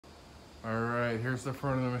All right, here's the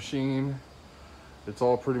front of the machine. It's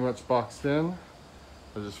all pretty much boxed in.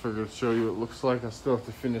 I just figured to show you what it looks like. I still have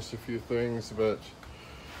to finish a few things, but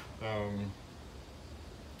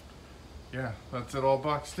yeah, that's it all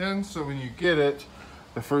boxed in. So when you get it,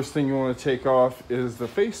 the first thing you want to take off is the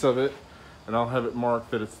face of it, and I'll have it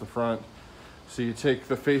marked that it's the front. So you take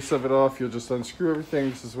the face of it off, you'll just unscrew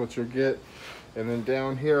everything. This is what you'll get. And then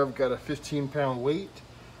down here, I've got a 15-pound weight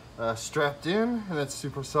strapped in, and that's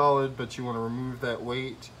super solid, but you want to remove that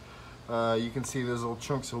weight. You can see those little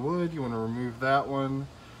chunks of wood. You want to remove that one,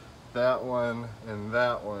 and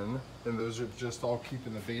that one. And those are just all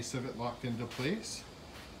keeping the base of it locked into place.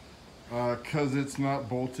 Because it's not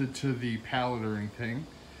bolted to the pallet or anything.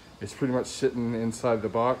 It's pretty much sitting inside the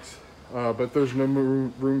box. But there's no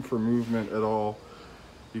room for movement at all.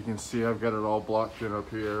 You can see I've got it all blocked in up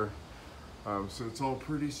here. So it's all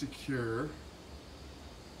pretty secure.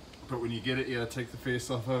 But when you get it, yeah, take the face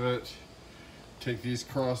off of it. Take these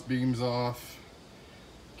cross beams off.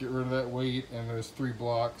 Get rid of that weight and those 3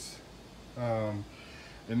 blocks. And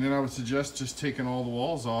then I would suggest just taking all the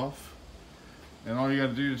walls off. And all you got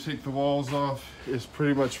to do to take the walls off is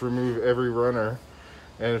pretty much remove every runner.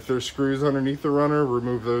 And if there's screws underneath the runner,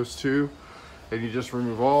 remove those too. And you just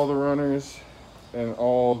remove all the runners and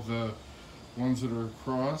all the ones that are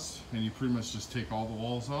across, and you pretty much just take all the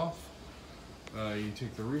walls off. You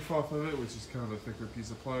take the roof off of it, which is kind of a thicker piece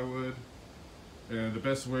of plywood. And the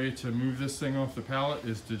best way to move this thing off the pallet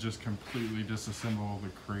is to just completely disassemble the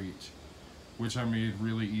crate, which I made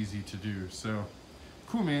really easy to do. So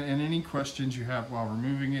cool, man. And any questions you have while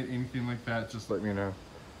removing it, anything like that, just let me know.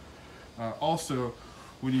 Also,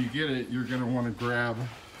 when you get it, you're gonna want to grab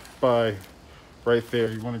by right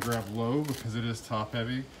there. You want to grab low because it is top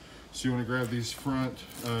heavy. So you want to grab these front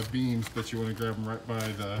beams, but you want to grab them right by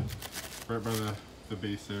the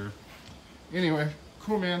base there. Anyway,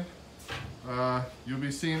 cool, man. You'll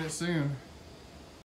be seeing it soon.